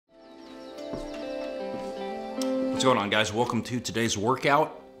What's going on, guys? Welcome to today's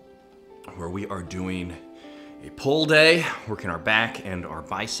workout where we are doing a pull day, working our back and our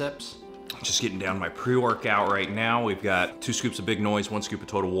biceps. Just getting down to my pre-workout right now. We've got 2 scoops of Big Noise, 1 scoop of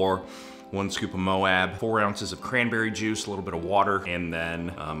Total War, 1 scoop of Moab, 4 ounces of cranberry juice, a little bit of water, and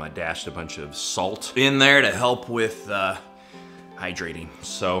then I dashed a bunch of salt in there to help with hydrating.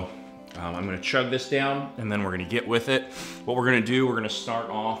 So I'm gonna chug this down and then we're gonna get with it. What we're gonna do, we're gonna start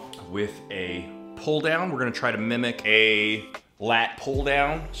off with a pull down. We're gonna try to mimic a lat pull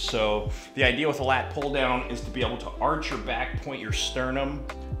down. So the idea with a lat pull down is to be able to arch your back, point your sternum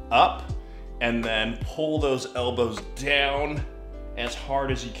up, and then pull those elbows down as hard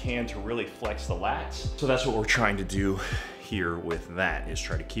as you can to really flex the lats. So that's what we're trying to do here with that, is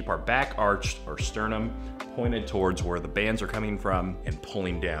try to keep our back arched, our sternum pointed towards where the bands are coming from, and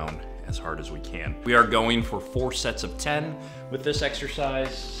pulling down as hard as we can. We are going for 4 sets of 10 with this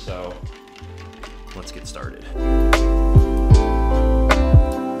exercise, so let's get started.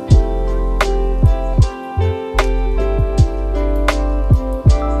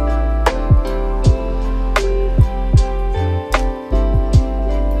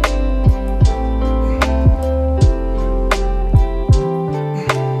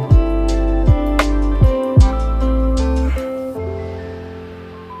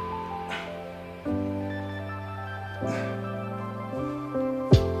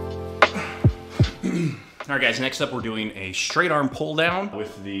 All right, guys, next up we're doing a straight arm pull down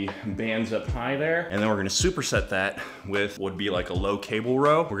with the bands up high there. And then we're gonna superset that with what would be like a low cable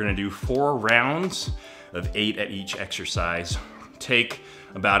row. We're gonna do 4 rounds of 8 at each exercise. Take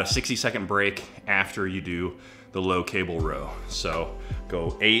about a 60-second break after you do the low cable row. So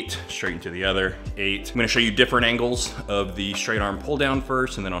go 8, straight into the other, 8. I'm gonna show you different angles of the straight arm pull down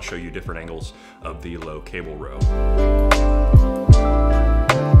first, and then I'll show you different angles of the low cable row.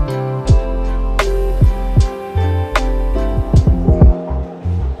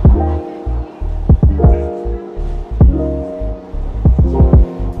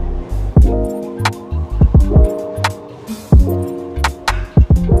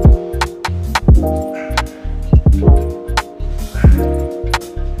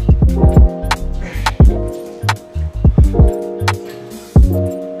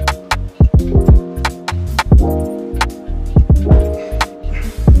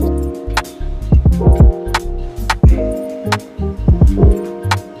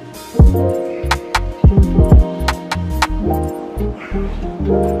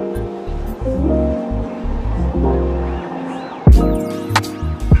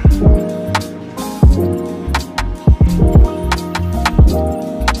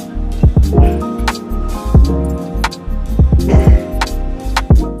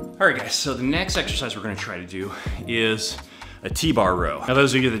 All right, guys, so the next exercise we're gonna try to do is a T-bar row. Now,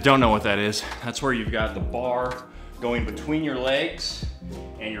 those of you that don't know what that is, that's where you've got the bar going between your legs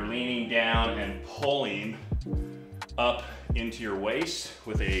and you're leaning down and pulling up into your waist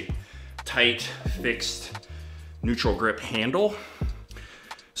with a tight, fixed, neutral grip handle.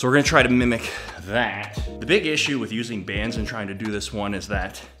 So we're gonna try to mimic that. The big issue with using bands and trying to do this one is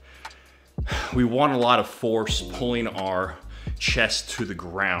that we want a lot of force pulling our chest to the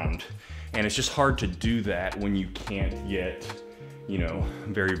ground, and it's just hard to do that when you can't get, you know,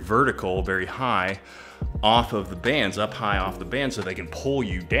 very vertical, very high off of the bands, up high off the band, so they can pull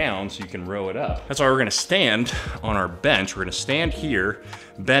you down so you can row it up. That's why we're gonna stand on our bench. We're gonna stand here,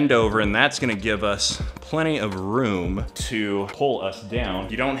 bend over, and that's gonna give us plenty of room to pull us down.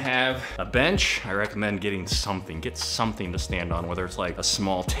 If you don't have a bench, I recommend getting something. Get something to stand on, whether it's like a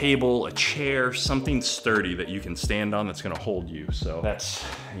small table, a chair, something sturdy that you can stand on that's gonna hold you. So that's,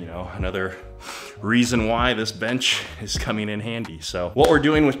 you know, another reason why this bench is coming in handy. So what we're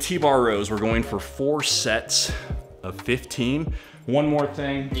doing with T-bar rows, we're going for 4 sets of 15. One more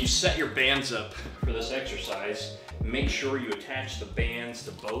thing, when you set your bands up for this exercise, make sure you attach the bands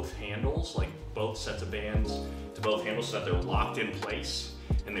to both handles, like both sets of bands to both handles, so that they're locked in place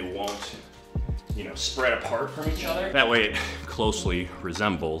and they won't, you know, spread apart from each other. That way it closely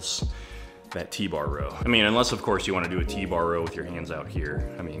resembles that T-bar row. I mean, unless of course you want to do a T-bar row with your hands out here.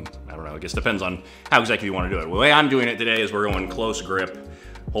 I mean, I don't know, I guess it depends on how exactly you want to do it. The way I'm doing it today is we're going close grip,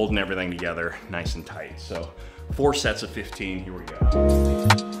 holding everything together nice and tight. So 4 sets of 15, here we go.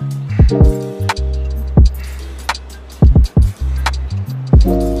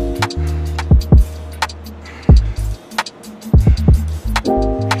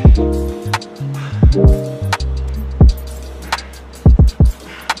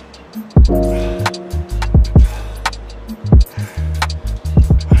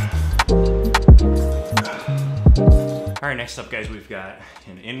 All right, next up, guys, we've we've got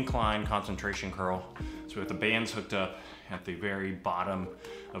an incline concentration curl. So we have the bands hooked up at the very bottom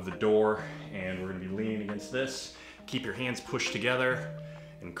of the door, and we're gonna be leaning against this. Keep your hands pushed together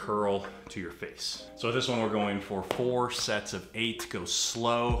and curl to your face. So this one we're going for 4 sets of 8. Go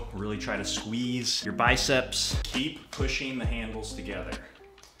slow, really try to squeeze your biceps. Keep pushing the handles together.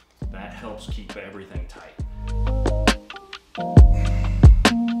 That helps keep everything tight.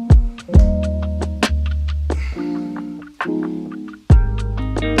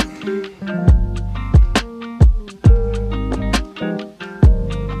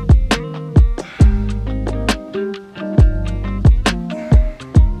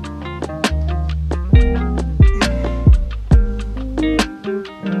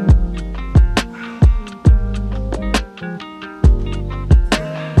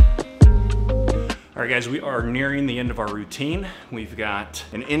 All right guys, we are nearing the end of our routine. We've got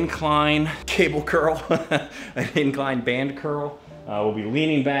an incline cable curl, an incline band curl. We'll be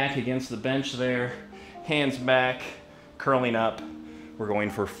leaning back against the bench there, hands back, curling up. We're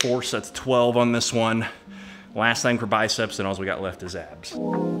going for 4 sets, 12 on this one. Last thing for biceps, and all we got left is abs.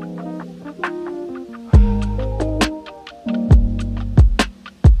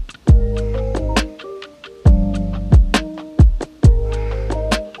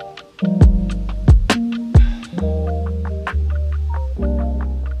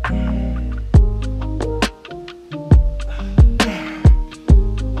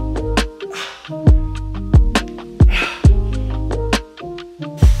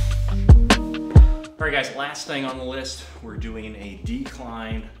 Guys, last thing on the list, we're doing a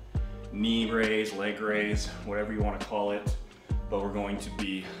decline knee raise, leg raise, whatever you want to call it, but we're going to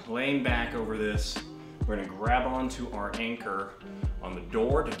be laying back over this. We're going to grab onto our anchor on the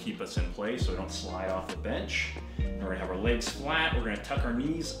door to keep us in place so we don't slide off the bench. And we're going to have our legs flat. We're going to tuck our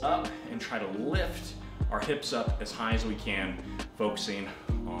knees up and try to lift our hips up as high as we can, focusing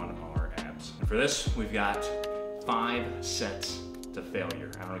on our abs. And for this, we've got 5 sets to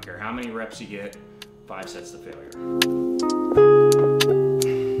failure. I don't care how many reps you get, 5 sets to failure.